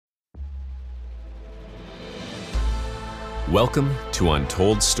Welcome to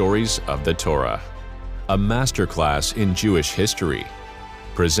Untold Stories of the Torah, a masterclass in Jewish history,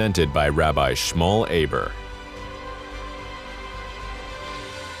 presented by Rabbi Shmuel Aber.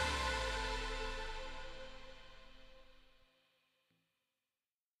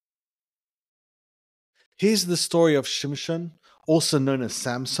 Here's the story of Shimshon, also known as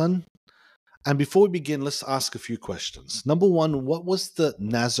Samson. And before we begin, let's ask a few questions. Number one, what was the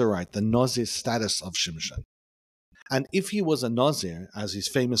Nazirite, the Nazir status of Shimshon? And if he was a Nazir, as he's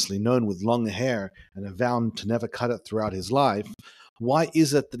famously known with long hair and a vow to never cut it throughout his life, why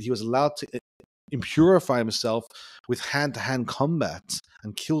is it that he was allowed to impurify himself with hand-to-hand combat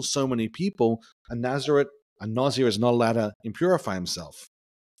and kill so many people? A Nazir is not allowed to impurify himself.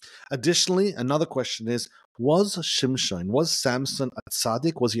 Additionally, another question is, was Samson a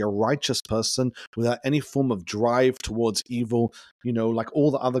tzaddik? Was he a righteous person without any form of drive towards evil, like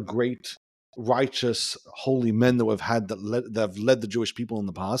all the other great, righteous, holy men that we've had that have led the Jewish people in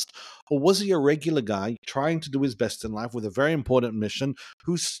the past? Or was he a regular guy trying to do his best in life with a very important mission,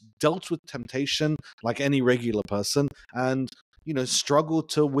 who dealt with temptation like any regular person and, struggled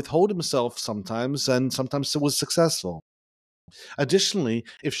to withhold himself sometimes and sometimes was successful? Additionally,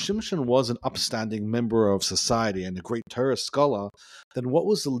 if Shimshon was an upstanding member of society and a great Torah scholar, then what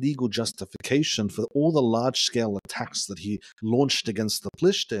was the legal justification for all the large-scale attacks that he launched against the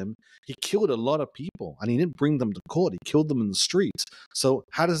Plishtim? He killed a lot of people, and he didn't bring them to court. He killed them in the streets. So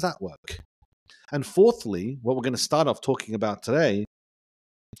how does that work? And fourthly, what we're going to start off talking about today,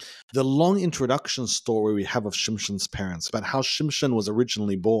 the long introduction story we have of Shimshon's parents, about how Shimshon was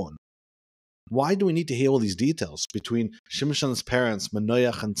originally born. Why do we need to hear all these details between Shimshon's parents,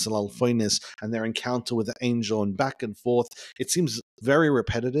 Manoach and Tzelalphonis, and their encounter with the angel and back and forth? It seems very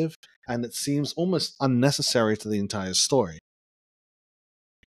repetitive, and it seems almost unnecessary to the entire story.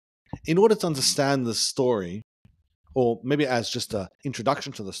 In order to understand the story, or maybe as just an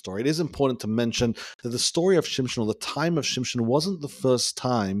introduction to the story, it is important to mention that the story of Shimshon, or the time of Shimshon, wasn't the first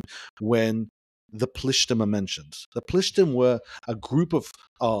time when the Plishtim are mentioned. The Plishtim were a group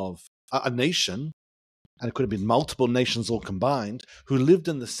of a nation, and it could have been multiple nations all combined, who lived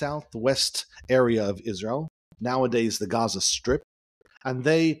in the southwest area of Israel, nowadays the Gaza Strip, and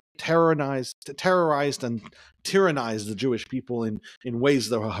they terrorized and tyrannized the Jewish people in ways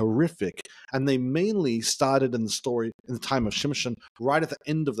that were horrific. And they mainly started in the story in the time of Shimshon, right at the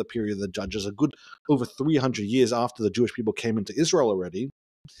end of the period of the Judges, a good over 300 years after the Jewish people came into Israel already.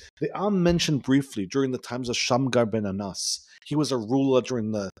 They are mentioned briefly during the times of Shamgar ben Anas. He was a ruler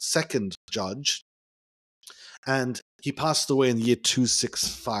during the second judge, and he passed away in the year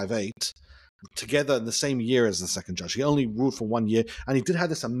 2658, together in the same year as the second judge. He only ruled for 1 year, and he did have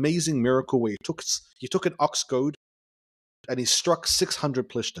this amazing miracle where he took an ox goad and he struck 600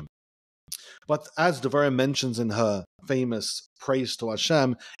 Plishtim. But as Devorah mentions in her famous praise to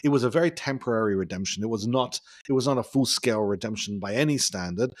Hashem, it was a very temporary redemption. It was not a full-scale redemption by any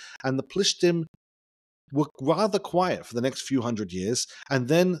standard, and the Plishtim were rather quiet for the next few hundred years. And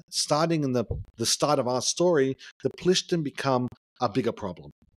then, starting in the start of our story, the Plishtim become a bigger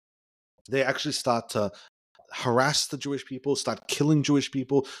problem. They actually start to harass the Jewish people, start killing Jewish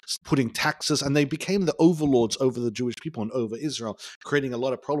people, putting taxes, and they became the overlords over the Jewish people and over Israel, creating a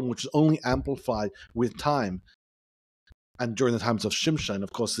lot of problem, which is only amplified with time. And during the times of Shimshon,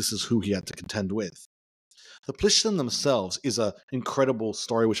 of course, this is who he had to contend with. The Plishtim themselves is an incredible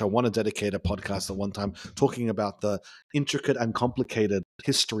story, which I want to dedicate a podcast at one time, talking about the intricate and complicated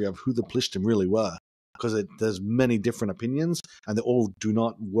history of who the Plishtim really were, because there's many different opinions, and they all do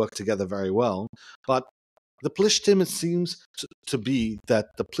not work together very well. But the Plishtim, it seems to be that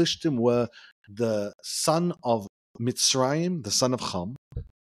the Plishtim were the son of Mitzrayim, the son of Ham.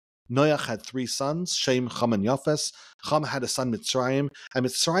 Monoach had 3 sons, Shem, Ham, and Yafes. Ham had a son, Mitzrayim, and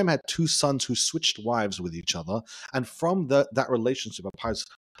Mitzrayim had 2 sons who switched wives with each other. And from that relationship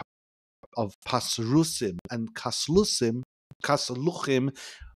of Pasrusim and Kasluchim,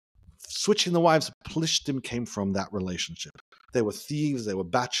 switching the wives, Plishtim came from that relationship. They were thieves, they were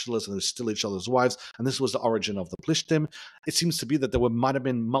bachelors, and they were still each other's wives, and this was the origin of the Plishtim. It seems to be that there might have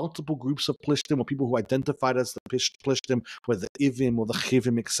been multiple groups of Plishtim, or people who identified as the Plishtim, whether the Ivim or the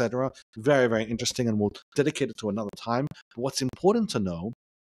Chivim, etc. Very, very interesting, and we'll dedicate it to another time. But what's important to know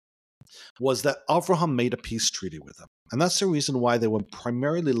was that Avraham made a peace treaty with them, and that's the reason why they were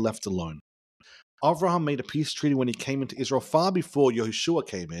primarily left alone. Avraham made a peace treaty when he came into Israel, far before Yehoshua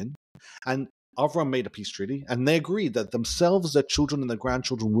came in, and Avraham made a peace treaty, and they agreed that themselves, their children, and their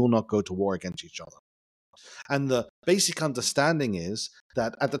grandchildren will not go to war against each other. And the basic understanding is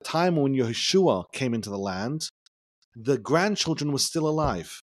that at the time when Yehoshua came into the land, the grandchildren were still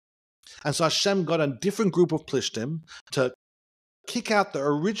alive. And so Hashem got a different group of Plishtim to kick out the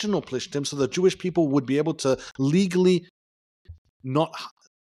original Plishtim so the Jewish people would be able to legally not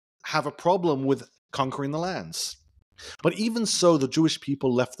have a problem with conquering the lands. But even so, the Jewish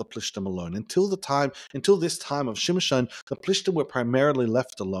people left the Plishtim alone. Until this time of Shimshon, the Plishtim were primarily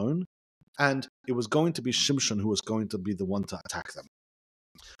left alone, and it was going to be Shimshon who was going to be the one to attack them.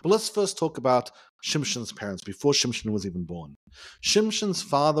 But let's first talk about Shimshon's parents before Shimshon was even born. Shimshon's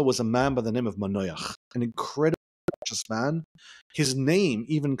father was a man by the name of Manoach, an incredible righteous man. His name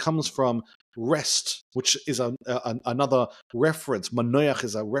even comes from rest, which is another reference. Manoach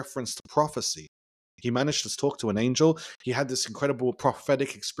is a reference to prophecy. He managed to talk to an angel. He had this incredible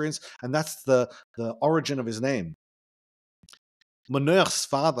prophetic experience, and that's the origin of his name. Manoach's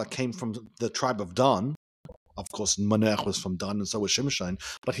father came from the tribe of Dan. Of course, Monoach was from Dan, and so was Shimshon.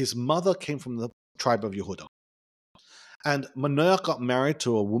 But his mother came from the tribe of Yehuda. And Manoach got married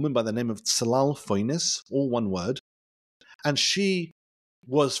to a woman by the name of Tzelalphonis, all one word. And she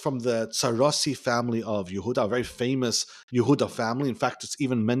was from the Tzarossi family of Yehuda, a very famous Yehuda family. In fact, it's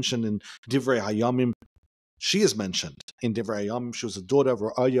even mentioned in Divrei Hayamim. She is mentioned in Divrei Hayamim. She was the daughter of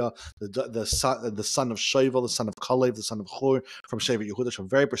Ra'aya, the son of Shovel, the son of Kalev, the son of Chor from Shevet Yehuda. She's a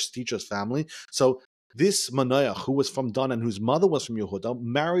very prestigious family. So this Manoach, who was from Dan and whose mother was from Yehuda,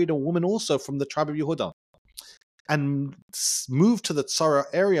 married a woman also from the tribe of Yehuda and moved to the Tzara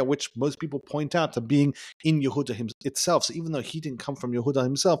area, which most people point out to being in Yehuda itself. So even though he didn't come from Yehuda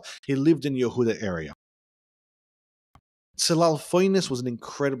himself, he lived in Yehuda area. Tzelalphonis was an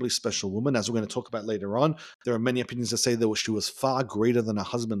incredibly special woman, as we're going to talk about later on. There are many opinions that say that she was far greater than her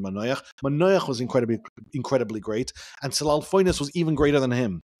husband Manoach. Manoach was incredibly great, and Tzelalphonis was even greater than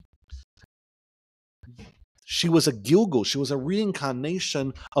him. She was a Gilgul. She was a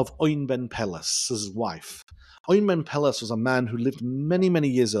reincarnation of Oin ben Peles' wife. Oin ben Peles was a man who lived many, many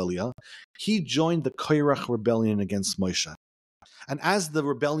years earlier. He joined the Korach rebellion against Moshe. And as the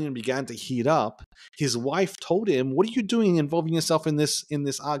rebellion began to heat up, his wife told him, "What are you doing involving yourself in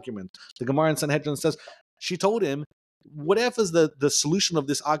this argument?" The Gemara in Sanhedrin says, she told him, whatever's the solution of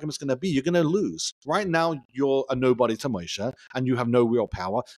this argument is going to be, you're going to lose. Right now, you're a nobody to Moshe, and you have no real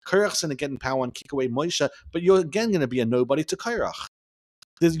power. Korach's going to get in power and kick away Moshe, but you're again going to be a nobody to Korach.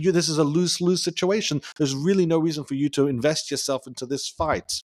 This is a lose-lose situation. There's really no reason for you to invest yourself into this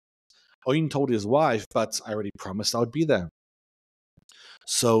fight. Oin told his wife, but I already promised I would be there.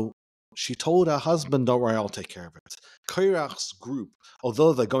 So she told her husband, "Don't worry, I'll take care of it." Korach's group,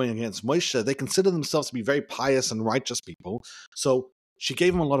 although they're going against Moshe, they consider themselves to be very pious and righteous people. So she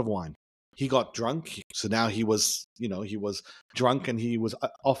gave him a lot of wine. He got drunk, so now he was drunk and he was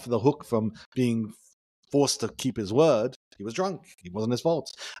off the hook from being forced to keep his word. He was drunk. It wasn't his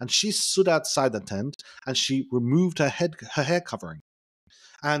fault. And she stood outside the tent and she removed her hair covering.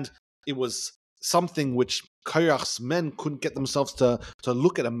 And it was something which Korach's men couldn't get themselves to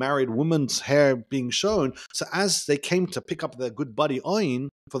look at a married woman's hair being shown. So as they came to pick up their good buddy Oin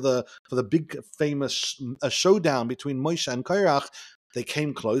for the big famous showdown between Moshe and Korach, they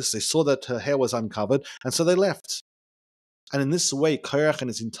came close. They saw that her hair was uncovered, and so they left. And in this way, Korach and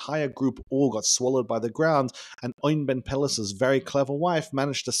his entire group all got swallowed by the ground, and Oin ben Peles' very clever wife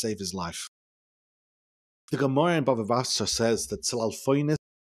managed to save his life. The Gemara in Bava Basra says that Tzelalphonis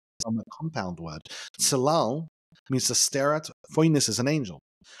from a compound word. Tzelal means to stare at. Phonis is an angel.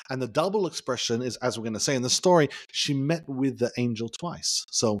 And the double expression is, as we're going to say in the story, she met with the angel twice.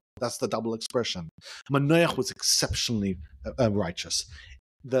 So that's the double expression. Manoach was exceptionally righteous.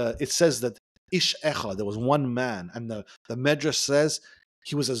 It says that Ish Echa, there was one man, and the Medrash says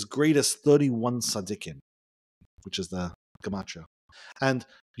he was as great as 31 tzaddikim, which is the gematria. And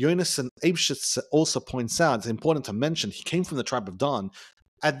Yonason Eibshitz also points out, it's important to mention, he came from the tribe of Dan.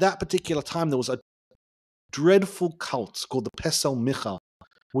 At that particular time, there was a dreadful cult called the Pesel Micha,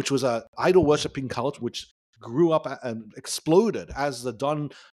 which was an idol-worshipping cult which grew up and exploded as the Dan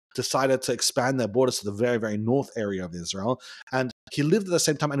decided to expand their borders to the very, very north area of Israel. And he lived at the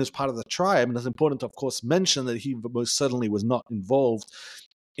same time and was part of the tribe. And it's important to, of course, mention that he most certainly was not involved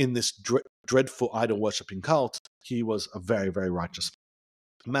in this dreadful idol-worshipping cult. He was a very, very righteous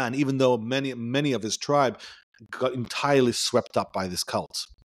man, even though many of his tribe got entirely swept up by this cult.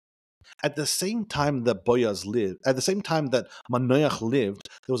 At the same time that Manoach lived,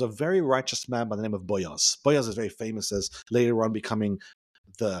 there was a very righteous man by the name of Boaz. Boaz is very famous as later on becoming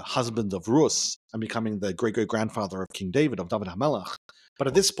the husband of Rus and becoming the great-great-grandfather of King David, of David HaMelech. But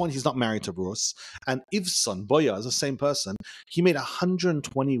at this point, he's not married to Rus. And Ivson, Boaz, the same person, he made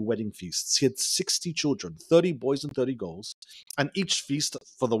 120 wedding feasts. He had 60 children, 30 boys and 30 girls. And each feast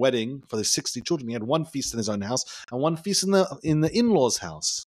for the wedding, for the 60 children, he had one feast in his own house and one feast in the in-laws'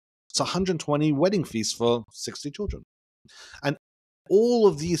 house. It's 120 wedding feasts for 60 children. And all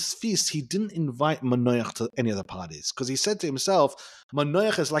of these feasts, he didn't invite Manoach to any of the parties because he said to himself,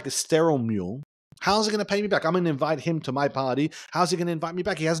 Manoach is like a sterile mule. How's he going to pay me back? I'm going to invite him to my party. How's he going to invite me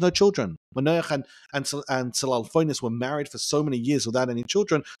back? He has no children. Manoach and Tzelalphonis were married for so many years without any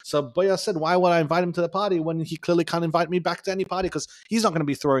children. So Boaz said, why would I invite him to the party when he clearly can't invite me back to any party because he's not going to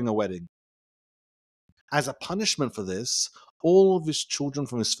be throwing a wedding? As a punishment for this, all of his children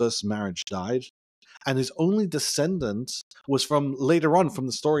from his first marriage died. And his only descendant was from later on from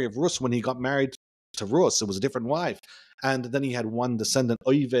the story of Rus when he got married to Rus. It was a different wife. And then he had one descendant,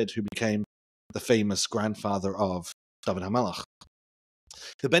 Oved, who became the famous grandfather of David HaMelech.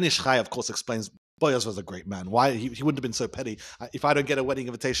 The Ben Ish Chai, of course, explains Boaz was a great man. Why he wouldn't have been so petty. If I don't get a wedding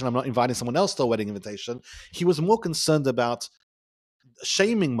invitation, I'm not inviting someone else to a wedding invitation. He was more concerned about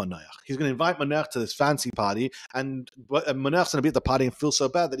shaming Monoach. He's going to invite Monoach to this fancy party, and Monoach's going to be at the party and feel so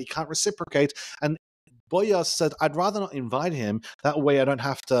bad that he can't reciprocate. And Boaz said, I'd rather not invite him. That way I don't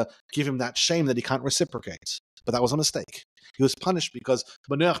have to give him that shame that he can't reciprocate. But that was a mistake. He was punished because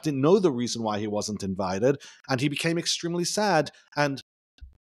Manoach didn't know the reason why he wasn't invited, and he became extremely sad. And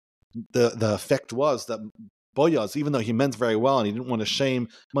the effect was that Boaz, even though he meant very well and he didn't want to shame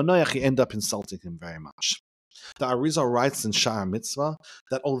Manoach, he ended up insulting him very much. The Arizal writes in Sha'ar Mitzvah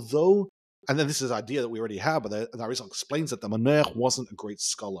that although, and then this is an idea that we already have, but the Arizal explains that the Manoach wasn't a great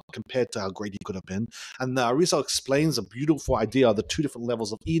scholar compared to how great he could have been. And the Arizal explains a beautiful idea of the two different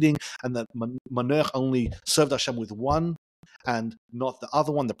levels of eating, and that Manoach only served Hashem with one and not the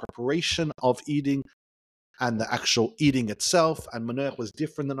other one, the preparation of eating and the actual eating itself. And Manoach was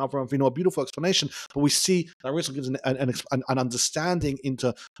different than Avraham Avinu. A beautiful explanation, but we see the Arizal gives an understanding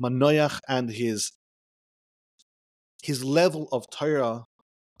into Manoach and his level of Torah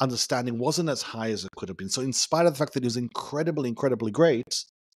understanding wasn't as high as it could have been. So in spite of the fact that he was incredibly, incredibly great,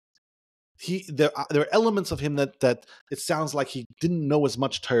 there are elements of him that it sounds like he didn't know as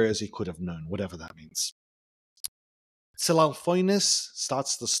much Torah as he could have known, whatever that means. Tzelalphonis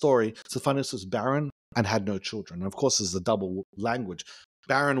starts the story. Tzelalphonis was barren and had no children. And of course, there's a double language.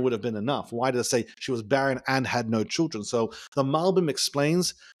 Barren would have been enough. Why did I say she was barren and had no children? So the Malbim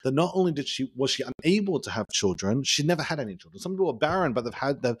explains that not only was she unable to have children, she never had any children. Some people are barren, but they've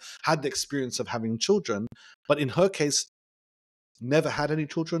had the experience of having children. But in her case, never had any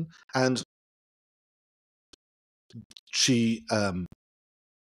children, and she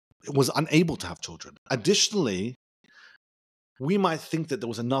was unable to have children. Additionally, we might think that there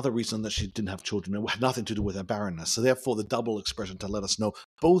was another reason that she didn't have children. It had nothing to do with her barrenness. So therefore, the double expression to let us know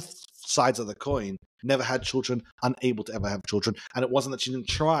both sides of the coin, never had children, unable to ever have children. And it wasn't that she didn't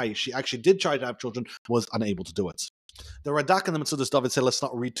try. She actually did try to have children, was unable to do it. The Radak and the Metzudas David say, let's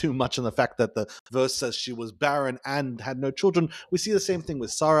not read too much on the fact that the verse says she was barren and had no children. We see the same thing with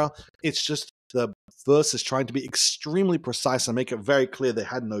Sarah. It's just the verse is trying to be extremely precise and make it very clear they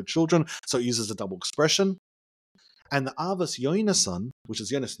had no children. So it uses a double expression. And the Avos Yonason, which is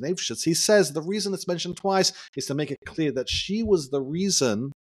Yonas Nevshitz, he says the reason it's mentioned twice is to make it clear that she was the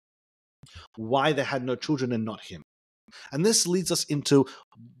reason why they had no children and not him. And this leads us into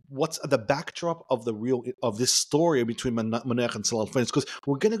what's the backdrop of this story between Manoach and Tzelalphonis, because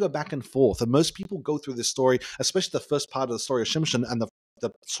we're going to go back and forth. And most people go through this story, especially the first part of the story of Shimshon and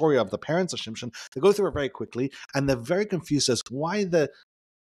the story of the parents of Shimshon. They go through it very quickly, and they're very confused as to why the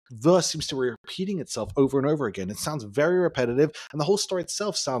verse seems to be repeating itself over and over again. It sounds very repetitive, and the whole story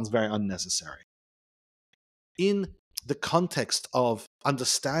itself sounds very unnecessary. In the context of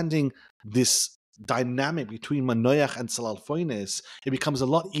understanding this dynamic between Manoach and Tzelalphonis, it becomes a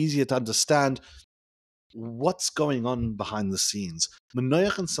lot easier to understand what's going on behind the scenes.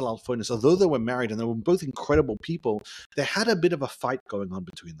 Manoach and Tzelalphonis, although they were married and they were both incredible people, they had a bit of a fight going on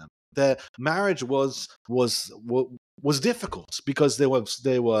between them. Their marriage was difficult because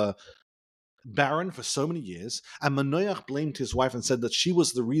they were barren for so many years, and Manoach blamed his wife and said that she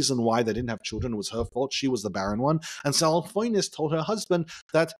was the reason why they didn't have children. It was her fault. She was the barren one. And Tzelalphonis told her husband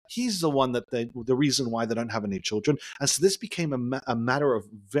that he's the one the reason why they don't have any children. And so this became a matter of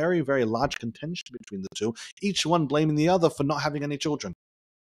very, very large contention between the two, each one blaming the other for not having any children.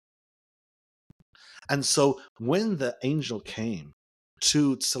 And so when the angel came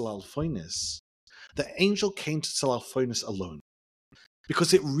to Tzelalphonis, the angel came to Tzelalphonis alone,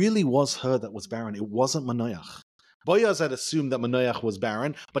 because it really was her that was barren. It wasn't Manoach. Boaz had assumed that Manoach was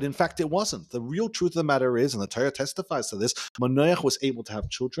barren, but in fact it wasn't. The real truth of the matter is, and the Torah testifies to this, Manoach was able to have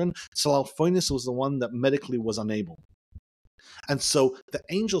children. Tzelalphonis was the one that medically was unable. And so the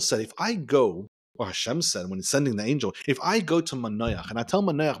angel said, if I go, or Hashem said when he's sending the angel, if I go to Manoach and I tell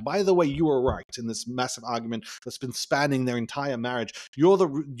Manoach, by the way, you were right in this massive argument that's been spanning their entire marriage,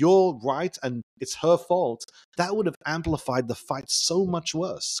 you're right and it's her fault, that would have amplified the fight so much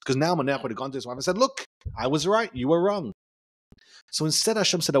worse. Because now Manoach would have gone to his wife and said, look, I was right, you were wrong. So instead,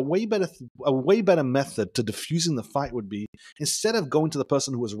 Hashem said a way better method to diffusing the fight would be, instead of going to the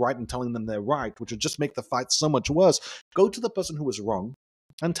person who was right and telling them they're right, which would just make the fight so much worse, go to the person who was wrong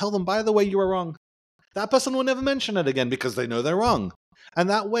and tell them, by the way, you were wrong. That person will never mention it again because they know they're wrong. And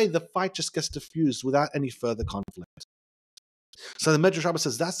that way, the fight just gets diffused without any further conflict. So the Medrash Rabbah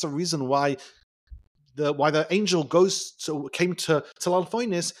says that's the reason why the angel came to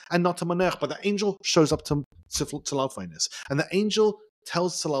Tzelalphonis and not to Manoach, but the angel shows up to Tzelalphonis. And the angel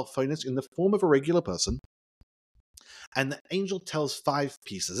tells Tzelalphonis in the form of a regular person, and the angel tells 5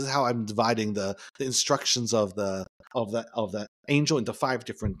 pieces. This is how I'm dividing the instructions of the angel into 5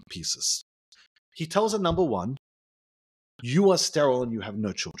 different pieces. He tells her, number 1, you are sterile and you have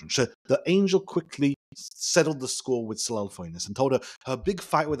no children. So the angel quickly settled the score with Tzelalphonis and told her big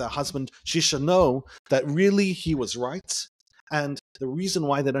fight with her husband, she should know that really he was right. And the reason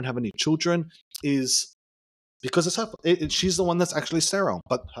why they don't have any children is because it's her. She's the one that's actually sterile.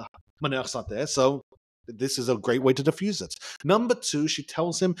 But Manoach's not there, so this is a great way to diffuse it. Number 2, she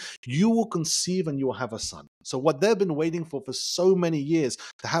tells him, you will conceive and you will have a son. So what they've been waiting for so many years,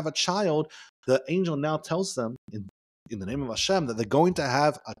 to have a child, the angel now tells them, in the name of Hashem, that they're going to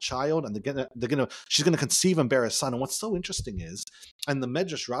have a child and she's going to conceive and bear a son. And what's so interesting is, and the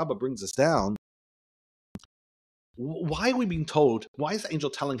Medrash Rabbah brings us down, why are we being told, why is the angel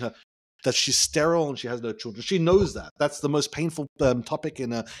telling her that she's sterile and she has no children? She knows that. That's the most painful topic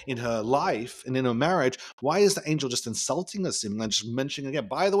in her life and in her marriage. Why is the angel just insulting us and just mentioning again,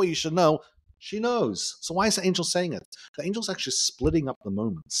 by the way, you should know? She knows. So why is the angel saying it? The angel's actually splitting up the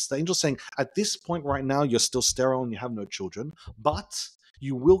moments. The angel's saying, at this point right now, you're still sterile and you have no children, but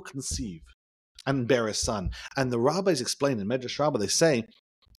you will conceive and bear a son. And the rabbis explain in Medrash Rabbah, they say,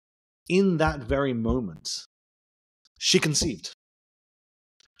 in that very moment, she conceived.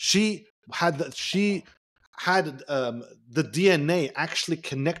 She had the DNA actually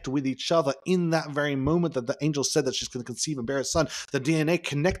connect with each other in that very moment that the angel said that she's going to conceive and bear a son. The DNA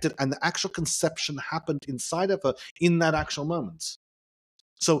connected and the actual conception happened inside of her in that actual moment.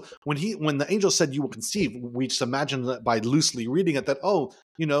 So when the angel said you will conceive, we just imagine that by loosely reading it that,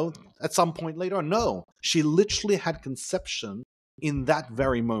 at some point later on. No, she literally had conception in that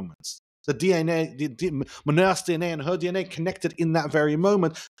very moment. The DNA, Manoach's DNA and her DNA connected in that very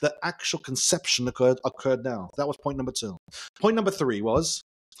moment. The actual conception occurred now. That was point number 2. Point number 3 was,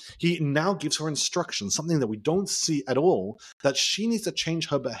 he now gives her instructions, something that we don't see at all, that she needs to change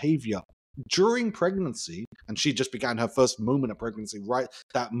her behavior during pregnancy, and she just began her first moment of pregnancy right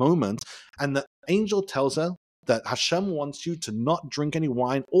that moment, and the angel tells her that Hashem wants you to not drink any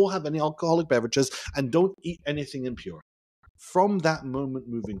wine or have any alcoholic beverages, and don't eat anything impure. From that moment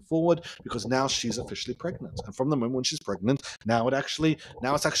moving forward, because now she's officially pregnant. And from the moment when she's pregnant, now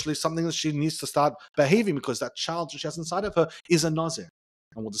it's actually something that she needs to start behaving, because that child that she has inside of her is a Nazir.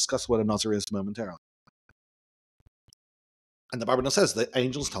 And we'll discuss what a Nazir is momentarily. And the Bible says the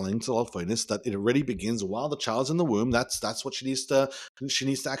angel's telling Tzelalphonis that it already begins while the child's in the womb. That's what she needs to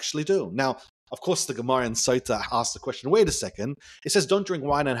actually do. Now, of course, the Gemara in Sota asks the question, wait a second, it says don't drink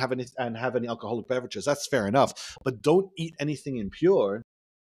wine and have any alcoholic beverages. That's fair enough. But don't eat anything impure.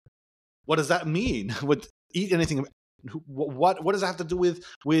 What does that mean? Would eat anything? What does that have to do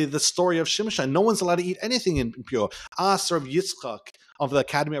with the story of Shimshon? No one's allowed to eat anything impure. Ask Rav Yitzchak of the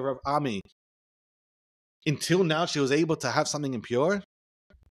Academy of Rav Ami. Until now, she was able to have something impure.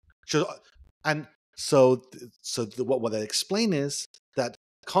 What they explain is that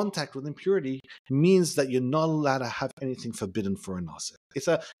contact with impurity means that you're not allowed to have anything forbidden for a Nazir. It's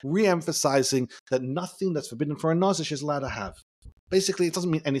a re-emphasizing that nothing that's forbidden for a Nazir she's allowed to have. Basically, it doesn't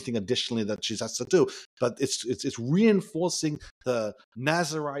mean anything additionally that she has to do, but it's reinforcing the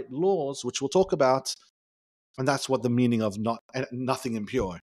Nazirite laws, which we'll talk about, and that's what the meaning of nothing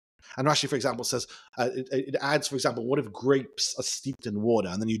impure. And Rashi, for example, says, it adds, for example, what if grapes are steeped in water,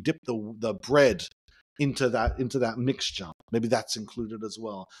 and then you dip the bread into that mixture? Maybe that's included as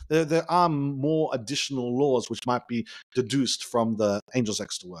well. There are more additional laws which might be deduced from the angel's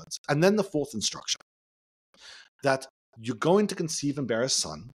extra words. And then the 4th instruction, that you're going to conceive and bear a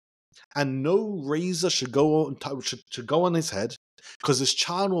son, and no razor should go on his head, because this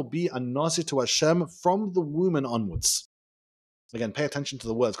child will be a Nazir to Hashem from the womb and onwards. Again, pay attention to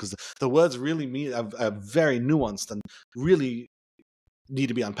the words, because the words really mean are very nuanced and really need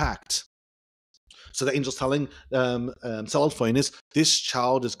to be unpacked. So the angel's telling Tzelalphonis, this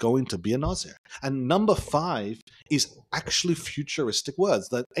child is going to be a Nazir. And number 5 is actually futuristic words.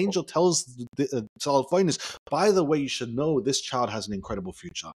 The angel tells Tzelalphonis, by the way, you should know this child has an incredible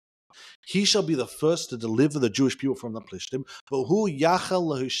future. He shall be the first to deliver the Jewish people from the Plishtim. V'hu yachal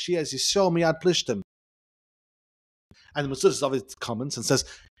lahushia es Yisrael miyad Plishtim. And the Nazirus David comments and says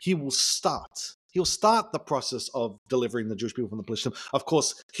he will start. He'll start the process of delivering the Jewish people from the Plishtim. Of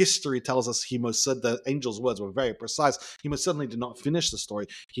course, history tells us he most said the angel's words were very precise. He most certainly did not finish the story.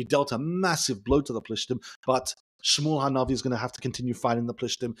 He dealt a massive blow to the Plishtim, but Shmuel Hanavi is going to have to continue fighting the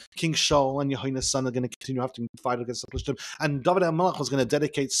Plishtim. King Shaul and Yehoiana's son are going to continue having to fight against the Plishtim. And David Malach was going to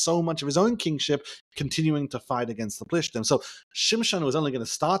dedicate so much of his own kingship continuing to fight against the Plishtim. So Shimshon was only going to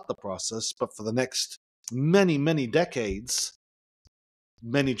start the process, but for the next many, many decades,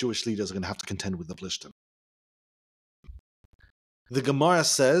 many Jewish leaders are going to have to contend with the Plishtim. The Gemara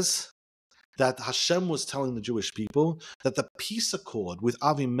says that Hashem was telling the Jewish people that the peace accord with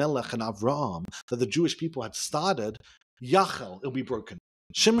Avimelech and Avraham that the Jewish people had started, Yachel, it'll be broken.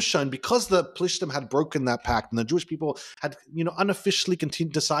 Shimshon, because the Plishtim had broken that pact and the Jewish people had, unofficially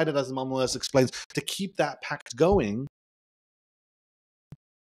decided, as the Malach explains, to keep that pact going,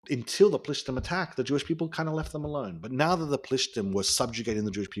 until the Plishtim attacked, the Jewish people kind of left them alone. But now that the Plishtim were subjugating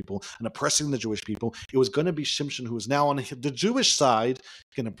the Jewish people and oppressing the Jewish people, it was going to be Shimshon, who was now on the Jewish side,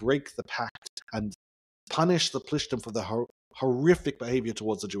 going to break the pact and punish the Plishtim for the horrific behavior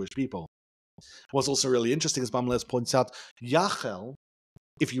towards the Jewish people. What's also really interesting, as Bamles points out, Yachel,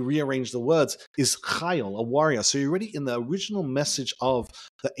 if you rearrange the words, is Chayil, a warrior. So you're already in the original message of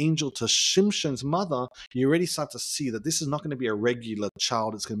the angel to Shimshon's mother, you already start to see that this is not going to be a regular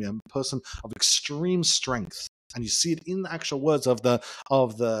child. It's going to be a person of extreme strength. And you see it in the actual words of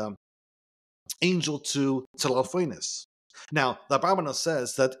the angel to Tzelalphonis. Now, the Abrahamah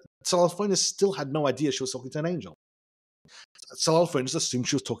says that Tzelalphonis still had no idea she was talking to an angel. Tzelalphonis assumed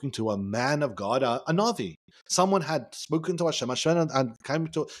she was talking to a man of God, a Navi. Someone had spoken to Hashem and come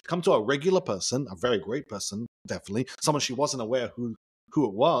to a regular person, a very great person, definitely, someone she wasn't aware who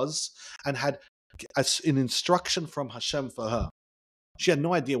it was, and had an instruction from Hashem for her. She had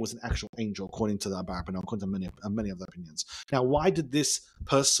no idea it was an actual angel, according to the Abrahamah, according to many of the opinions. Now, why did this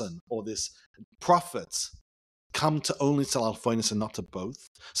person or this prophet come to only Tzelalphonis and not to both?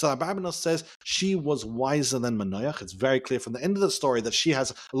 So Abrahamah says she was wiser than Manoach. It's very clear from the end of the story that she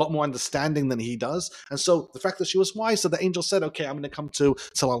has a lot more understanding than he does. And so the fact that she was wiser, the angel said, okay, I'm going to come to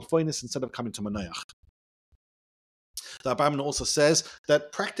Tzelalphonis instead of coming to Manoach. The Abrahamah also says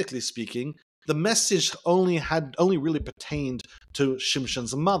that practically speaking, the message only really pertained to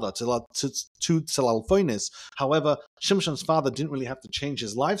Shimshon's mother, to Tzelalphonis. However, Shimshon's father didn't really have to change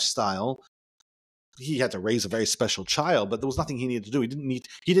his lifestyle. He had to raise a very special child, but there was nothing he needed to do. He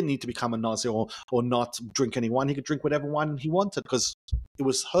didn't need to become a Nazir or not drink any wine. He could drink whatever wine he wanted because it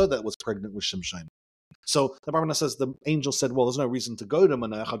was her that was pregnant with Shimshon. So the Abrahamah says the angel said, well, there's no reason to go to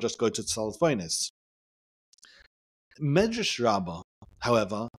Manoach, I'll just go to Tzelalphonis. Medrash Rabbah,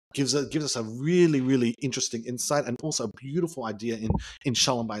 however, gives us a really, really interesting insight and also a beautiful idea in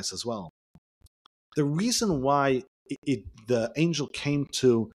Shalom Bayis as well. The reason why the angel came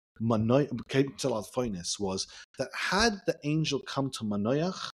to Tzelalphonis was that had the angel come to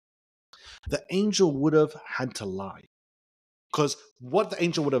Manoach, the angel would have had to lie. Because what would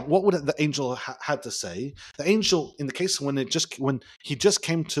the angel had to say? The angel, in the case when he just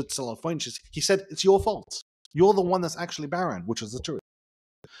came to Tzelalphonis, he said, it's your fault. You're the one that's actually barren, which is the truth.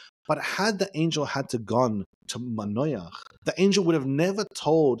 But had the angel had to gone to Manoach, the angel would have never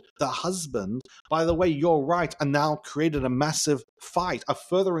told the husband, by the way, you're right, and now created a massive fight, a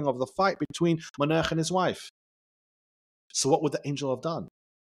furthering of the fight between Manoach and his wife. So what would the angel have done?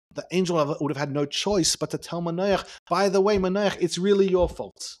 The angel would have had no choice but to tell Manoach, by the way, Manoach, it's really your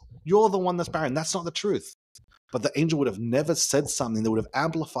fault. You're the one that's barren. That's not the truth. But the angel would have never said something that would have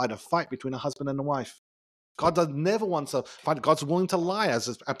amplified a fight between a husband and a wife. God never wants a fight. God's willing to lie, as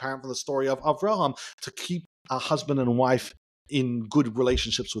is apparent from the story of Avraham, to keep a husband and wife in good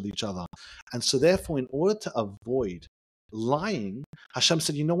relationships with each other. And so therefore, in order to avoid lying, Hashem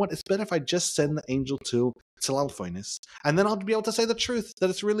said, you know what, it's better if I just send the angel to Tzelalphonis, and then I'll be able to say the truth,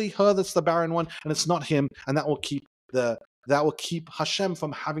 that it's really her that's the barren one, and it's not him, and that will keep Hashem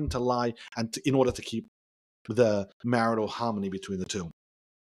from having to lie, and in order to keep the marital harmony between the two.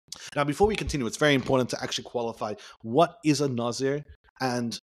 Now, before we continue, it's very important to actually qualify what is a Nazir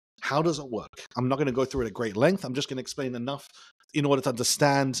and how does it work. I'm not going to go through it at great length. I'm just going to explain enough in order to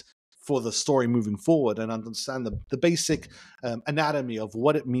understand for the story moving forward and understand the basic anatomy of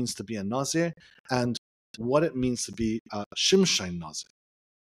what it means to be a Nazir and what it means to be a Shimshon Nazir.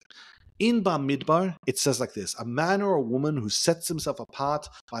 In Bamidbar, it says like this: a man or a woman who sets himself apart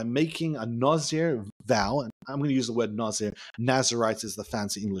by making a Nazir vow, and I'm going to use the word Nazir, Nazarites is the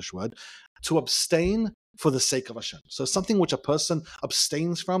fancy English word, to abstain for the sake of Hashem. So something which a person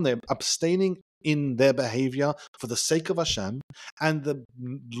abstains from, they're abstaining in their behavior for the sake of Hashem. And the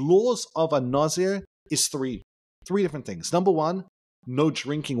laws of a Nazir is three different things. Number one, no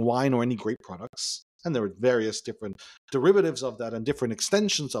drinking wine or any grape products. And there are various different derivatives of that and different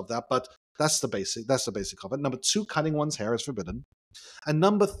extensions of that, but that's the basic of it. Number two, cutting one's hair is forbidden. And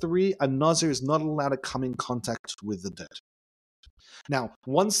number three, a Nazir is not allowed to come in contact with the dead. Now,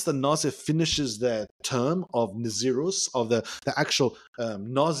 once the Nazir finishes their term of Nazirus, of the actual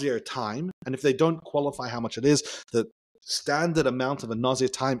Nazir time, and if they don't qualify how much it is, the standard amount of a Nazir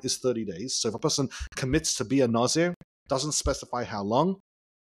time is 30 days. So if a person commits to be a Nazir, doesn't specify how long,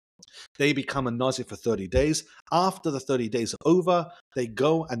 they become a Nazir for 30 days. After the 30 days are over, they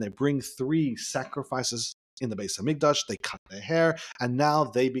go and they bring 3 sacrifices in the Beis Hamikdash. They cut their hair, and now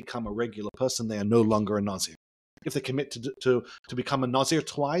they become a regular person. They are no longer a Nazir. If they commit to become a Nazir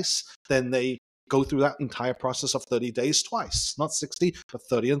twice, then they go through that entire process of 30 days twice. Not 60, but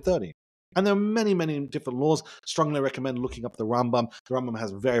 30 and 30. And there are many, many different laws. Strongly recommend looking up the Rambam. The Rambam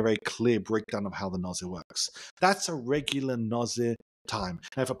has a very, very clear breakdown of how the Nazir works. That's a regular Nazir time.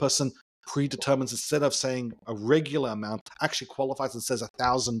 And if a person predetermines, instead of saying a regular amount, actually qualifies and says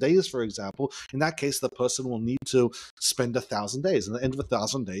 1,000 days, for example, in that case, the person will need to spend 1,000 days. And at the end of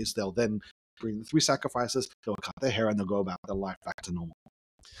 1,000 days, they'll then bring the 3 sacrifices, they'll cut their hair, and they'll go about their life back to normal.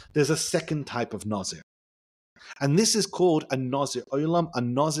 There's a second type of Nazir. And this is called a Nazir Olam, a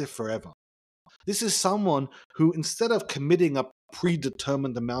Nazir forever. This is someone who, instead of committing a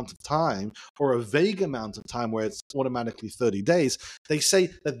predetermined amount of time or a vague amount of time where it's automatically 30 days, they say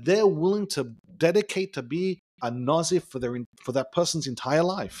that they're willing to dedicate to be a Nazir for that person's entire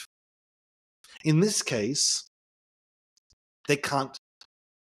life. In this case, they can't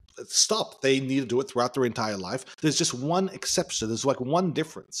stop. They need to do it throughout their entire life. There's just one exception. There's like one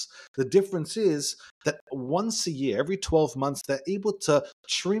difference. The difference is that once a year, every 12 months, they're able to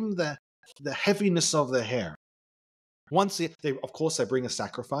trim the heaviness of their hair. Once they bring a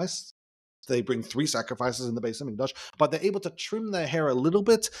sacrifice. They bring 3 sacrifices in the Beis Hamikdash, but they're able to trim their hair a little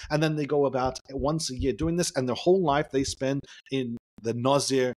bit, and then they go about once a year doing this, and their whole life they spend in the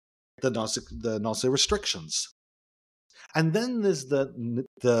Nazir restrictions. And then there's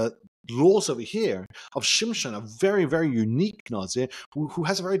the laws over here of Shimshon, a very, very unique Nazir, who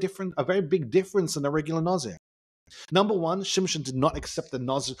has a very big difference than a regular Nazir. Number one, Shimshon did not accept the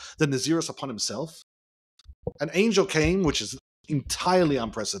Nazirus upon himself. An angel came, which is entirely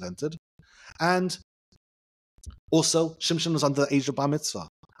unprecedented. And also, Shimshon was under the age of Bar Mitzvah.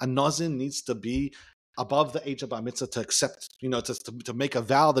 A Nazir needs to be above the age of Bar Mitzvah to accept, to make a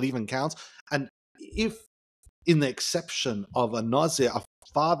vow that even counts. And if, in the exception of a Nazir, a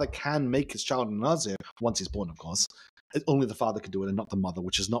father can make his child a Nazir, once he's born, of course, only the father can do it and not the mother,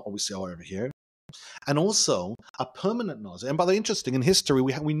 which is not what we see over here. And also, a permanent Nazir. And by the way, interesting, in history,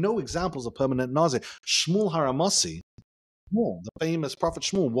 we know examples of permanent Nazir. Shmuel Haramasi, the famous prophet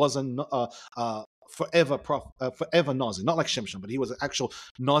Shmuel, was a forever Nazir. Not like Shimshon, but he was an actual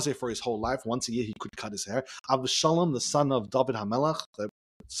Nazir for his whole life. Once a year, he could cut his hair. Avshalom, the son of David HaMelech, the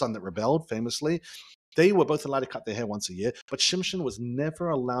son that rebelled, famously, they were both allowed to cut their hair once a year, but Shimshon was never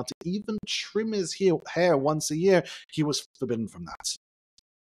allowed to even trim his hair once a year. He was forbidden from that.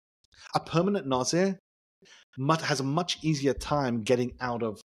 A permanent Nazir has a much easier time getting out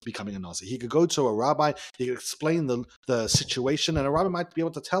of becoming a Nazir. He could go to a rabbi, he could explain the situation, and a rabbi might be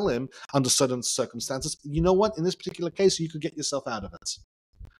able to tell him, under certain circumstances, you know what, in this particular case, you could get yourself out of it.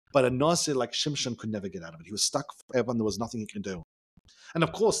 But a Nazir like Shimshon could never get out of it. He was stuck forever, and there was nothing he could do. And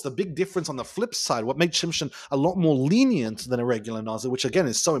of course, the big difference on the flip side, what made Shimshon a lot more lenient than a regular Nazir, which again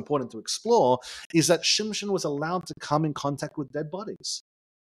is so important to explore, is that Shimshon was allowed to come in contact with dead bodies.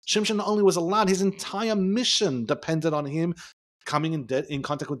 Shimshon not only was allowed, his entire mission depended on him coming in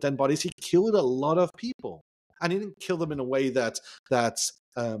contact with dead bodies. He killed a lot of people. And he didn't kill them in a way that's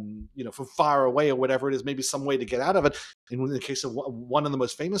from far away or whatever it is, maybe some way to get out of it. In the case of one of the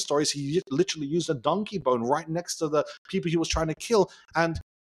most famous stories, he literally used a donkey bone right next to the people he was trying to kill, and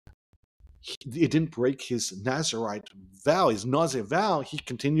it didn't break his Nazirite vow, his Nazir vow. He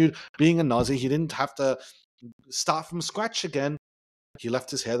continued being a Nazir. He didn't have to start from scratch again. He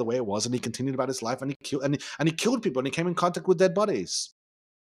left his hair the way it was, and he continued about his life, and he killed people, and he came in contact with dead bodies.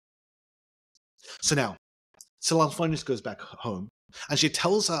 So now, Tzelalphonis goes back home, and she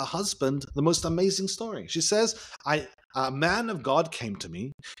tells her husband the most amazing story. She says, a man of God came to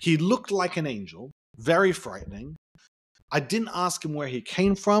me. He looked like an angel, very frightening. I didn't ask him where he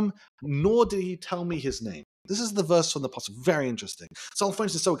came from, nor did he tell me his name. This is the verse from the apostle. Very interesting.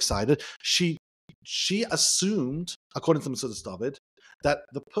 Tzelalphonis is so excited. She assumed, according to Nazirus David, that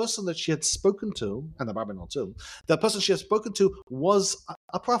the person that she had spoken to, and the Bible too, the person she had spoken to was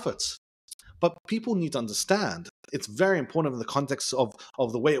a prophet. But people need to understand, it's very important in the context of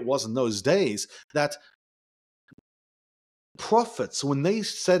the way it was in those days, that prophets, when they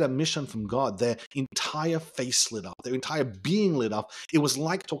said a mission from God, their entire face lit up, their entire being lit up. It was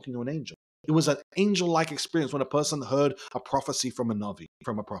like talking to an angel. It was an angel-like experience when a person heard a prophecy from a Navi,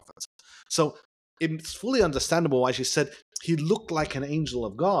 from a prophet. So it's fully understandable why she said he looked like an angel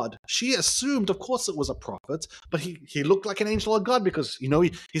of God. She assumed, of course, it was a prophet, but he looked like an angel of God because,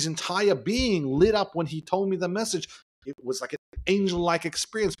 his entire being lit up when he told me the message. It was like an angel-like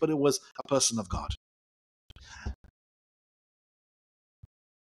experience, but it was a person of God.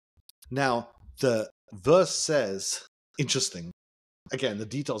 Now, the verse says, interesting, again, the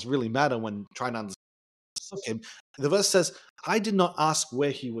details really matter when trying to understand him. The verse says, I did not ask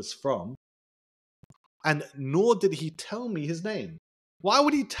where he was from, and nor did he tell me his name. Why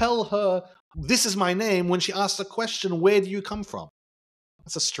would he tell her, this is my name, when she asked the question, where do you come from?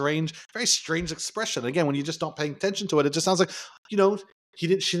 That's a very strange expression. Again, when you're just not paying attention to it, it just sounds like,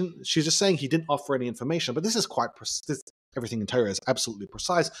 she's just saying he didn't offer any information. But this is quite precise. Everything in Torah is absolutely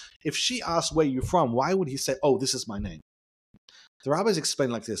precise. If she asked where you're from, why would he say, oh, this is my name? The rabbis explain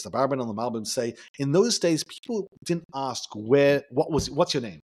like this. The Barban and the Malbim say, in those days, people didn't ask what's your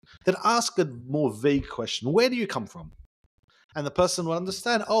name? They'd ask a more vague question. Where do you come from? And the person will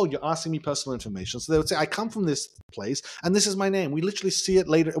understand, oh, you're asking me personal information. So they would say, I come from this place, and this is my name. We literally see it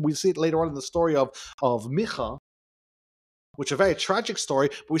later. We see it later on in the story of Micha, which is a very tragic story,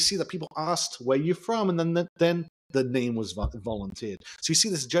 but we see that people asked where you're from, and then the name was volunteered. So you see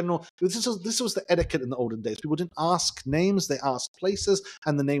this was the etiquette in the olden days. People didn't ask names, they asked places,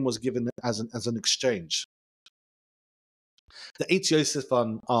 and the name was given as an exchange. The Eitz Yosef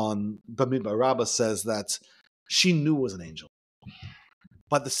on Bamidbar Rabbah says that she knew it was an angel.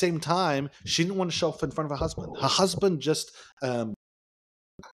 But at the same time, she didn't want to show up in front of her husband. Her husband just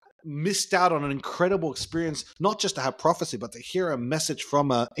missed out on an incredible experience, not just to have prophecy, but to hear a message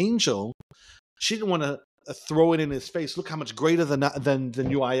from an angel. She didn't want to throw it in his face. Look how much greater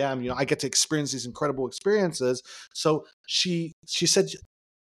than you I am. I get to experience these incredible experiences. So she said,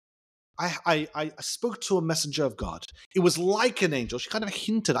 I spoke to a messenger of God. It was like an angel. She kind of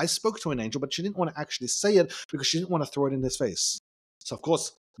hinted, I spoke to an angel, but she didn't want to actually say it because she didn't want to throw it in his face. So of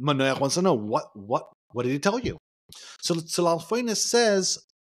course, Manoach wants to know, what did he tell you? So Tzelalphonis says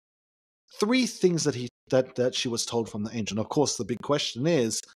 3 things that she was told from the angel. And of course, the big question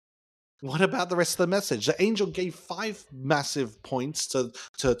is, what about the rest of the message? The angel gave 5 massive points to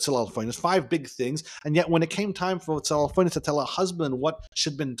Tzelalphonis, 5 big things, and yet when it came time for Tzelalphonis to tell her husband what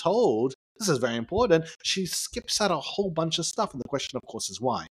she'd been told, this is very important, she skips out a whole bunch of stuff, and the question, of course, is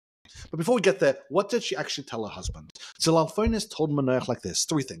why. But before we get there, what did she actually tell her husband? Tzelalphonis told Manoach like this,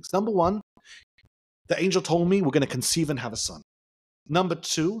 3 things. Number 1, the angel told me we're going to conceive and have a son. Number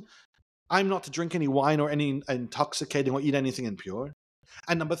 2, I'm not to drink any wine or any intoxicating or eat anything impure.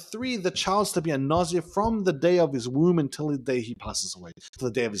 And number 3, the child's to be a Nazir from the day of his womb until the day he passes away, to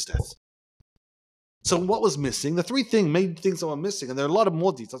the day of his death. So what was missing? The 3 main things that were missing, and there are a lot of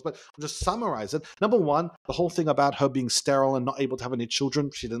more details, but I'll just summarize it. Number 1, the whole thing about her being sterile and not able to have any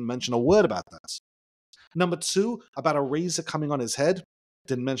children, she didn't mention a word about that. Number 2, about a razor coming on his head,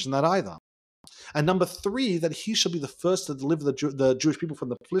 didn't mention that either. And number 3, that he shall be the first to deliver the Jewish people from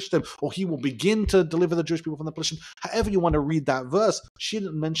the Plishti, or he will begin to deliver the Jewish people from the Plishti. However you want to read that verse, she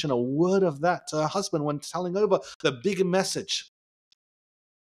didn't mention a word of that to her husband when telling over the bigger message.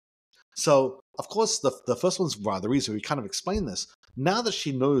 So, of course, the first one's rather easy. We kind of explain this. Now that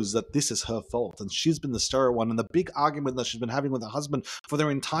she knows that this is her fault and she's been the sterile one, and the big argument that she's been having with her husband for their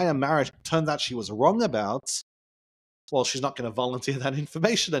entire marriage turned out she was wrong about, well, she's not going to volunteer that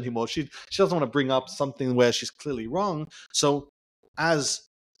information anymore. She doesn't want to bring up something where she's clearly wrong. So, as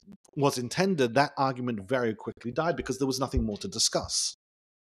was intended, that argument very quickly died because there was nothing more to discuss.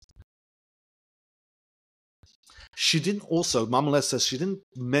 She didn't also, Mamaleh says, she didn't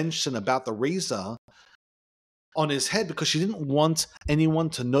mention about the razor on his head because she didn't want anyone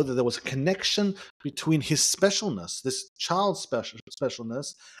to know that there was a connection between his specialness, this child's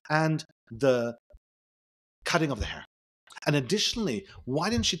specialness, and the cutting of the hair. And additionally, why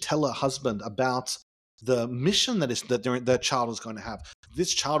didn't she tell her husband about the mission that their child was going to have?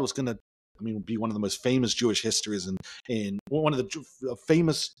 This child was going to, be one of the most famous Jewish histories in one of the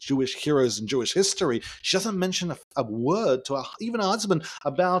famous Jewish heroes in Jewish history. She doesn't mention a word to even her husband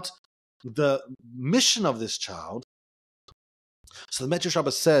about the mission of this child. So the Medrash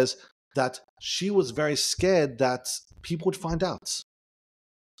Rabbah says that she was very scared that people would find out.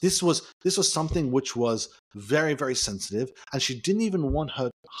 This was something which was very, very sensitive, and she didn't even want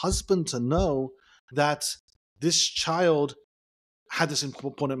her husband to know that this child had this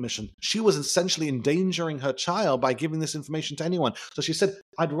important mission. She was essentially endangering her child by giving this information to anyone. So she said,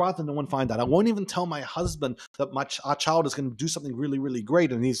 I'd rather no one find out. I won't even tell my husband that our child is going to do something really, really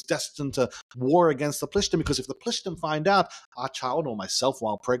great and he's destined to war against the Plishtim, because if the Plishtim find out, our child or myself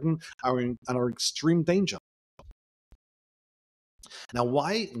while pregnant are in extreme danger. Now,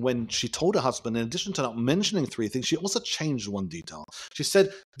 why, when she told her husband, in addition to not mentioning three things, she also changed one detail. She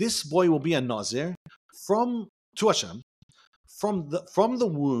said, this boy will be a Nazir to Hashem, from the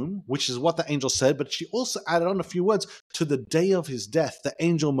womb, which is what the angel said, but she also added on a few words, to the day of his death. The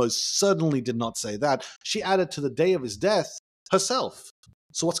angel most certainly did not say that. She added to the day of his death herself.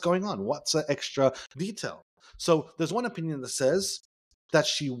 So what's going on? What's the extra detail? So there's one opinion that says that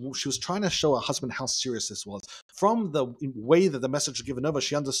she was trying to show her husband how serious this was. From the way that the message was given over,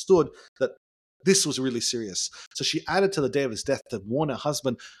 she understood that this was really serious. So she added to the day of his death to warn her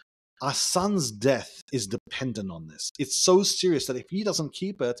husband, our son's death is dependent on this. It's so serious that if he doesn't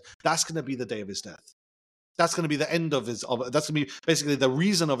keep it, that's going to be the day of his death. That's going to be the end of that's going to be basically the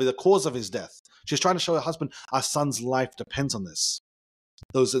reason of the cause of his death. She's trying to show her husband, our son's life depends on this.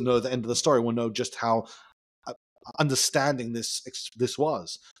 Those that know the end of the story will know just how understanding this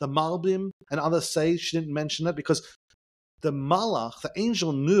was. The Malbim and others say she didn't mention it because the Malach, the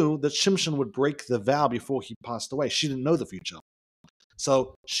angel, knew that Shimshon would break the vow before he passed away. She didn't know the future.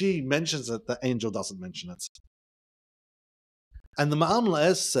 So she mentions it, the angel doesn't mention it. And the Ma'am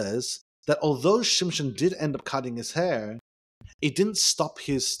La'ez says that although Shimshon did end up cutting his hair, it didn't stop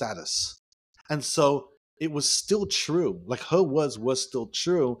his status. And so it was still true, like her words were still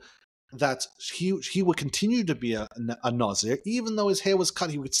true, that he would continue to be a Nazir. Even though his hair was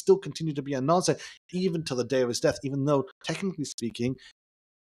cut, he would still continue to be a Nazir, even to the day of his death, even though, technically speaking,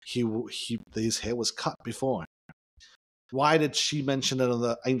 his hair was cut before. Why did she mention it and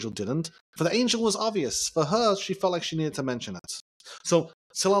the angel didn't? For the angel, it was obvious. For her, she felt like she needed to mention it. So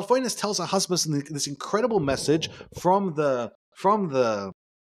Tzelalphonis tells her husband this incredible message from the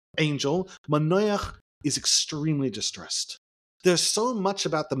angel. Manoach is extremely distressed. There's so much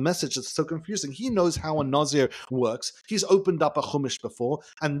about the message that's so confusing. He knows how a Nazir works. He's opened up a Chumash before,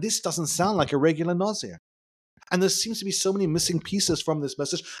 and this doesn't sound like a regular Nazir. And there seems to be so many missing pieces from this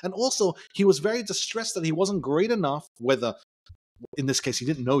message. And also, he was very distressed that he wasn't great enough, whether, in this case, he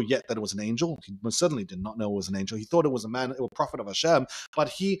didn't know yet that it was an angel. He most certainly did not know it was an angel. He thought it was a man, a prophet of Hashem. But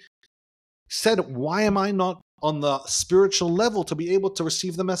he said, why am I not on the spiritual level to be able to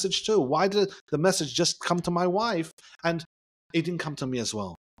receive the message too? Why did the message just come to my wife and it didn't come to me as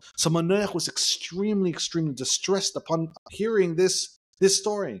well? So Manoach was extremely, extremely distressed upon hearing this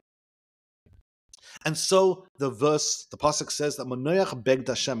story. And so the pasuk says that Manoach begged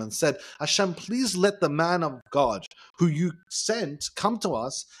Hashem and said, Hashem, please let the man of God who you sent come to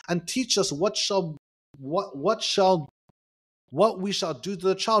us and teach us what we shall do to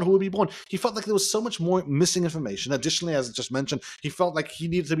the child who will be born. He felt like there was so much more missing information. Additionally, as I just mentioned, he felt like he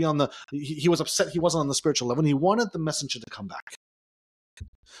needed to be he was upset he wasn't on the spiritual level, and he wanted the messenger to come back.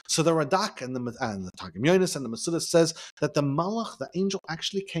 So the Radak and the Targum Yonis and the Masudis says that the Malach, the angel,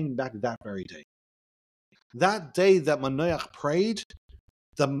 actually came back that very day. That day that Manoach prayed,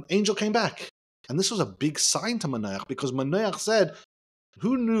 the angel came back. And this was a big sign to Manoach, because Manoach said,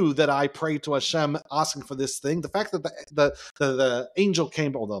 who knew that I prayed to Hashem asking for this thing? The fact that the angel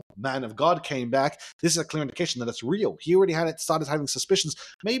came, or the man of God came back, this is a clear indication that it's real. He already started having suspicions.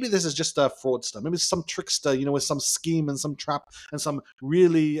 Maybe this is just a fraudster. Maybe it's some trickster, with some scheme and some trap and some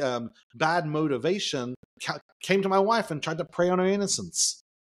really bad motivation, came to my wife and tried to prey on her innocence.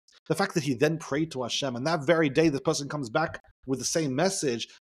 The fact that he then prayed to Hashem, and that very day the person comes back with the same message,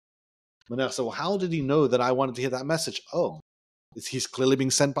 Manoach said, well, how did he know that I wanted to hear that message? Oh, he's clearly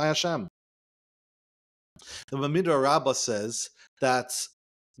being sent by Hashem. The Mamidra Rabbah says that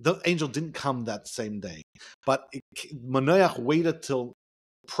the angel didn't come that same day, but Manoach waited till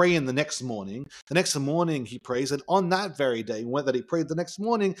praying the next morning. The next morning he prays, and on that very day, whether he prayed the next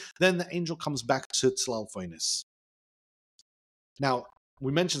morning, then the angel comes back to Tzelalphonis. Now,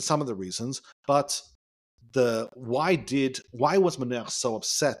 we mentioned some of the reasons, but why was Manoach so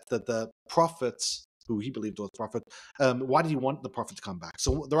upset that the prophets, who he believed was a prophet, why did he want the prophet to come back?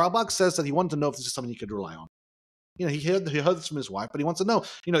 So the Ralbag says that he wanted to know if this is something he could rely on. He heard this from his wife, but he wants to know,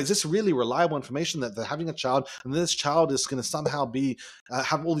 is this really reliable information that they're having a child, and this child is going to somehow be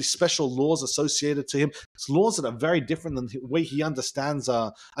have all these special laws associated to him? It's laws that are very different than the way he understands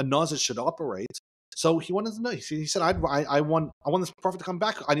a Nazir should operate. So he wanted to know. He said, I want this prophet to come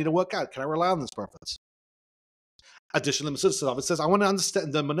back. I need to work out. Can I rely on this prophet? Additionally, it says, I want to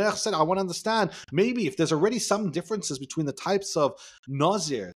understand. The Manoach said, I want to understand maybe if there's already some differences between the types of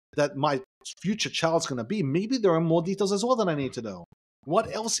Nazir that my future child's going to be, maybe there are more details as well that I need to know.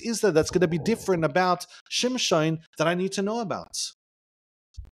 What else is there that's going to be different about Shimshon that I need to know about?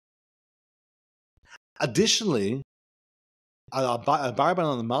 Additionally, Baraban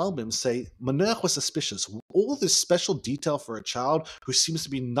and the Malbim say Manoach was suspicious. All this special detail for a child who seems to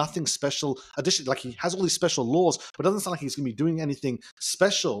be nothing special. Additionally, like he has all these special laws, but it doesn't sound like he's going to be doing anything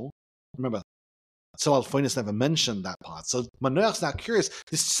special. Remember, Tzelalphonis never mentioned that part. So Manoach's now curious.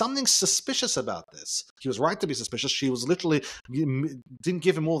 There's something suspicious about this. He was right to be suspicious. She was literally didn't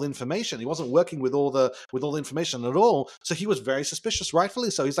give him all the information. He wasn't working with all the information at all. So he was very suspicious,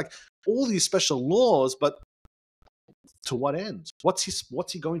 rightfully so. He's like, all these special laws, but to what end? What's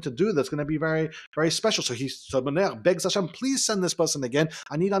he going to do that's going to be very, very special? So Manoach begs Hashem, please send this person again.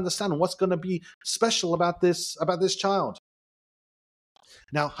 I need to understand what's going to be special about this child.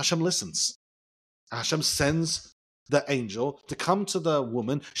 Now Hashem listens. Hashem sends the angel to come to the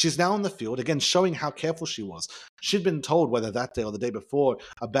woman. She's now in the field, again showing how careful she was. She'd been told, whether that day or the day before,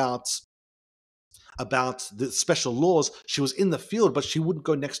 about the special laws. She was in the field, but she wouldn't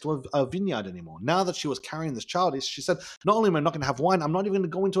go next to a vineyard anymore. Now that she was carrying this child, she said, not only am I not going to have wine, I'm not even going to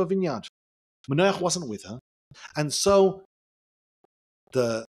go into a vineyard. Manoach wasn't with her. And so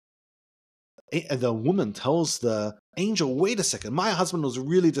the woman tells the angel, wait a second, my husband was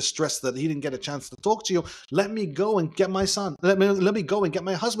really distressed that he didn't get a chance to talk to you. Let me go and get my son. Let me go and get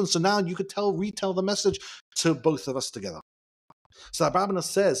my husband. So now you could retell the message to both of us together. So Abba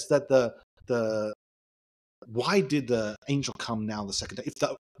says that why did the angel come now the second day? If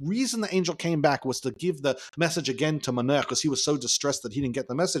the reason the angel came back was to give the message again to Manoach because he was so distressed that he didn't get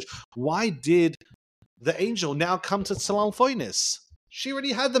the message, why did the angel now come to Tzelalphonis? She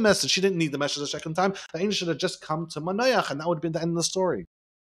already had the message. She didn't need the message a second time. The angel should have just come to Manoach, and that would have been the end of the story.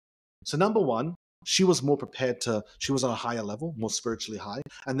 So number one, she was more prepared she was on a higher level, more spiritually high,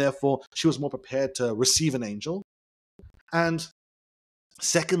 and therefore she was more prepared to receive an angel. And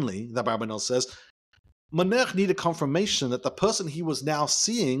secondly, the Barbanel says, Manoach needed confirmation that the person he was now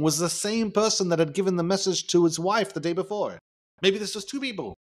seeing was the same person that had given the message to his wife the day before. Maybe this was two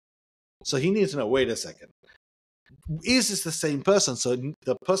people. So he needed to know, wait a second, is this the same person? So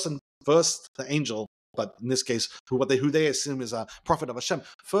the person first, the angel, but in this case, who they assume is a prophet of Hashem,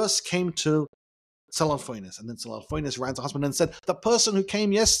 first came to Tzelalphonis, and then Tzelalphonis ran to her husband and said, the person who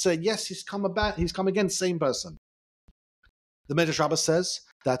came yesterday, yes, he's come again, same person. The Medrash Rabbah says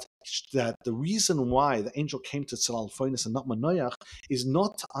that the reason why the angel came to Tzelalphonis and not Manoach is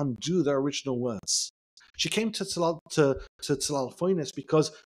not to undo the original words. She came to Tzelalphonis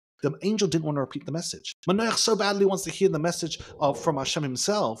because the angel didn't want to repeat the message. Manoach so badly wants to hear the message from Hashem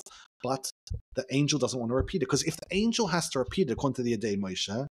himself, but the angel doesn't want to repeat it. Because if the angel has to repeat it, according to the Yedei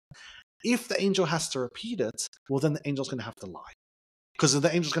Moshe, if the angel has to repeat it, well, then the angel's going to have to lie. Because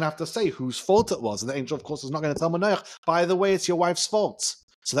the angel's going to have to say whose fault it was. And the angel, of course, is not going to tell Manoach, by the way, it's your wife's fault.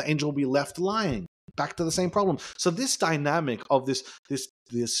 So the angel will be left lying. Back to the same problem. So this dynamic of this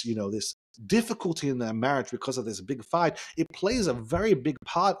difficulty in their marriage because of this big fight, it plays a very big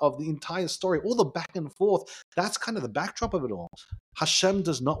part of the entire story. All the back and forth, that's kind of the backdrop of it all. Hashem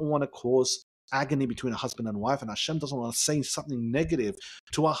does not want to cause agony between a husband and wife, and Hashem doesn't want to say something negative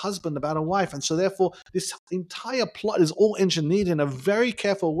to a husband about a wife. And so therefore, this entire plot is all engineered in a very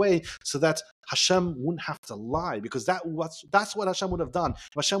careful way so that Hashem wouldn't have to lie, because that's what Hashem would have done.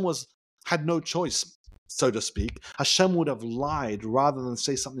 If Hashem had no choice, so to speak, Hashem would have lied rather than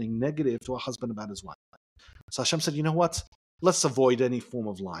say something negative to a husband about his wife. So Hashem said, you know what? Let's avoid any form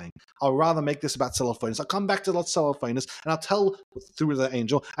of lying. I'll rather make this about Tzelalphonis. I'll come back to Tzelalphonis and I'll tell through the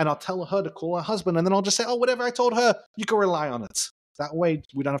angel, and I'll tell her to call her husband, and then I'll just say, oh, whatever I told her, you can rely on it. That way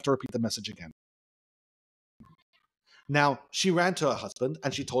we don't have to repeat the message again. Now, she ran to her husband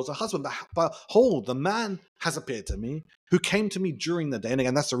and she told her husband, behold, the man has appeared to me who came to me during the day. And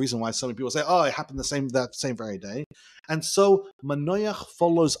again, that's the reason why so many people say, oh, it happened that same very day. And so Manoach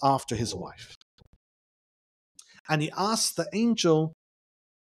follows after his wife. And he asked the angel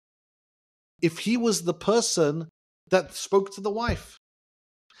if he was the person that spoke to the wife.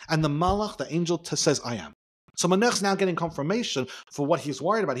 And the Malach, the angel, says, I am. So Manoach's now getting confirmation for what he's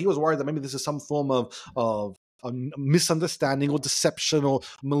worried about. He was worried that maybe this is some form of a misunderstanding or deception or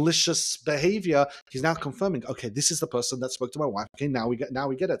malicious behavior. He's now confirming, okay, this is the person that spoke to my wife. Okay, now we get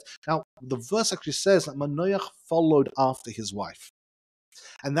it. Now, the verse actually says that Manoach followed after his wife.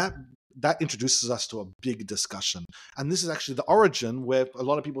 And that that introduces us to a big discussion. And this is actually the origin where a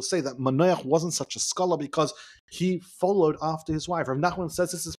lot of people say that Manoach wasn't such a scholar because he followed after his wife. Rav Nachman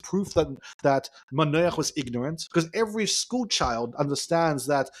says this is proof that Manoach was ignorant, because every school child understands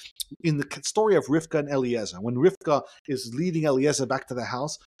that in the story of Rivka and Eliezer, when Rivka is leading Eliezer back to the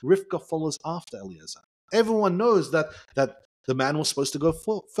house, Rivka follows after Eliezer. Everyone knows that the man was supposed to go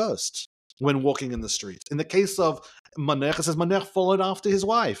first when walking in the street. In the case of Manoach, it says Manoach followed after his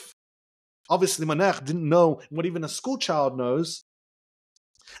wife. Obviously, Manoach didn't know what even a school child knows,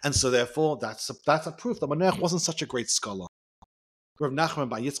 and so therefore that's a proof that Manoach wasn't such a great scholar. Rav Nachman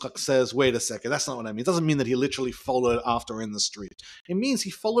Bar Yitzchak says, wait a second, that's not what I mean. It doesn't mean that he literally followed after her in the street. It means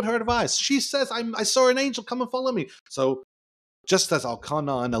he followed her advice. She says, I saw an angel, come and follow me. So just as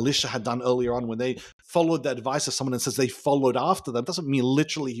Elkanah and Elisha had done earlier on when they followed the advice of someone and says they followed after them, doesn't mean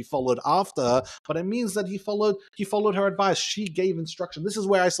literally he followed after her, but it means that he followed her advice. She gave instruction. This is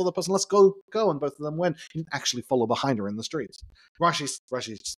where I saw the person, let's go, and both of them went. He didn't actually follow behind her in the streets. Rashi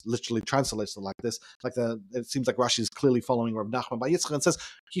literally translates it like this. It seems like Rashi is clearly following Rav Nachman Bar Yitzchak and says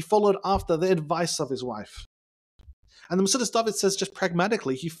he followed after the advice of his wife. And the Mesudas David says just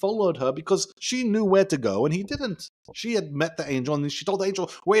pragmatically, he followed her because she knew where to go and he didn't. She had met the angel and she told the angel,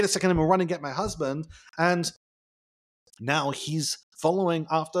 wait a second, I'm going to run and get my husband. And now he's following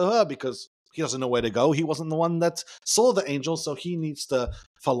after her because he doesn't know where to go. He wasn't the one that saw the angel, so he needs to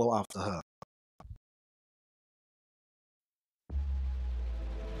follow after her.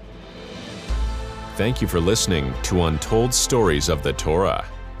 Thank you for listening to Untold Stories of the Torah.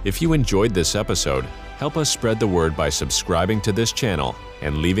 If you enjoyed this episode, help us spread the word by subscribing to this channel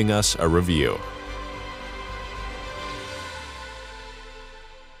and leaving us a review.